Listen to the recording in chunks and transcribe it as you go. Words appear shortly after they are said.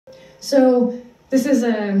So this is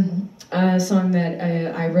a song that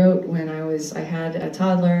I wrote when I had a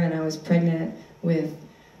toddler and I was pregnant with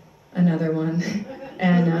another one,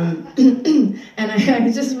 and and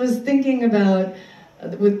I just was thinking about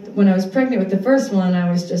when I was pregnant with the first one, I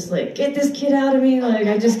was just like, get this kid out of me, like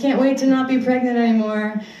I just can't wait to not be pregnant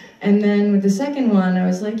anymore. And then with the second one, I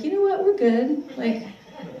was like, you know what, we're good, like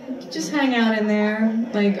just hang out in there,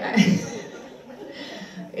 like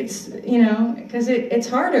it's, you know, because it's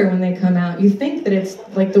harder when they come out. You think that it's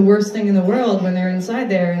like the worst thing in the world when they're inside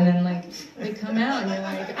there, and then like they come out and you're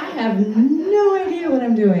like, I have no idea what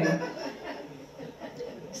I'm doing.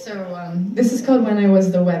 So this is called When I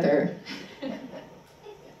Was the Weather.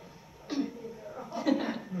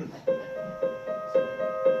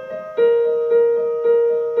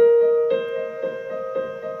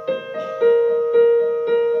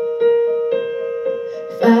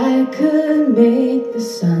 If I could make the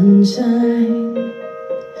sun shine,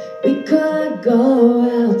 we could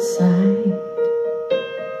go outside.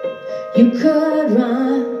 You could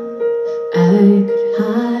run, I could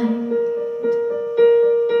hide.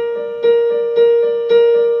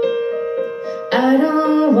 I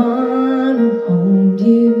don't wanna hold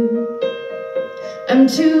you, I'm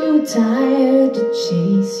too tired to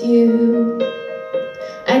chase you.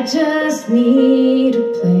 I just need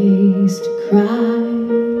a place to cry.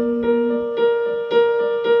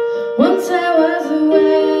 Once I was the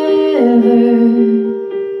weather,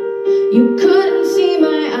 you couldn't see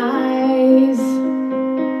my eyes.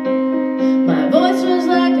 My voice was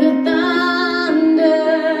like a thunder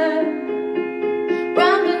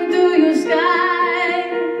rumbling through your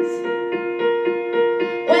skies.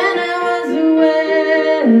 When I was the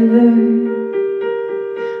weather,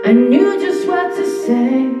 I knew just what to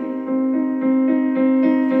say.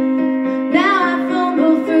 Now I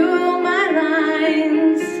fumble through my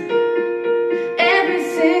lines every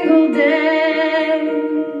single day.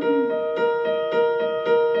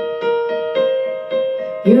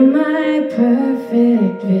 You're my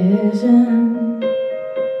perfect vision,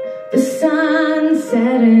 the sun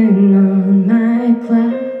setting on my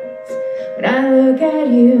clouds. When I look at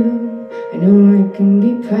you, I know I can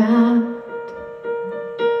be proud.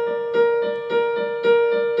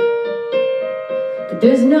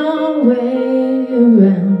 There's no way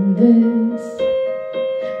around this.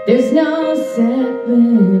 There's no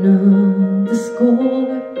settling of the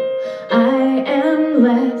score. I am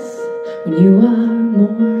less when you are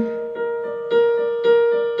more.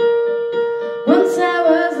 Once I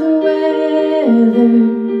was the weather,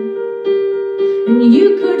 and you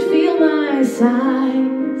could feel my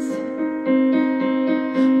sighs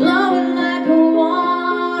blowing like a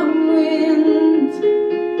warm wind,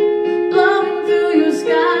 blowing through your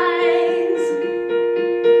skies.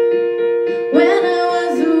 When I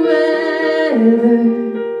was the weather,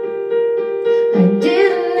 I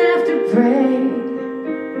didn't have to pray.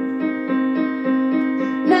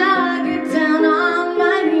 Now I get down on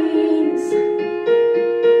my knees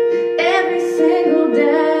every single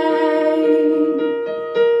day.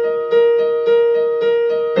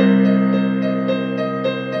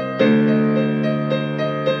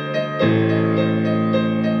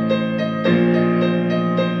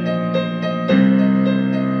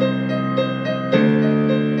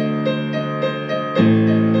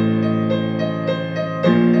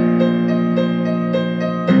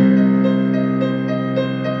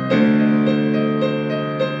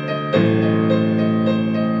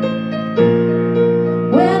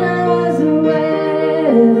 When I was the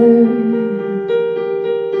weather,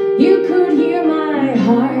 you could hear my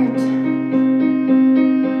heart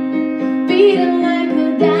beating like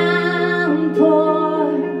a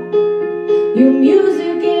downpour. Your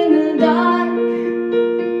music in the dark.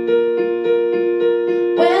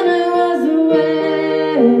 When I was the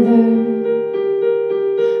weather,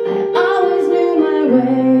 I always knew my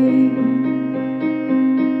way.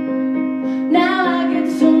 Now I get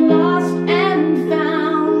so lost and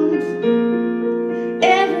found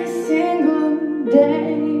every single day.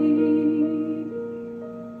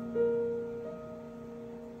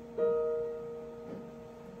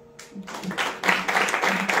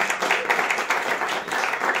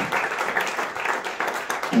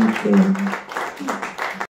 Thank you.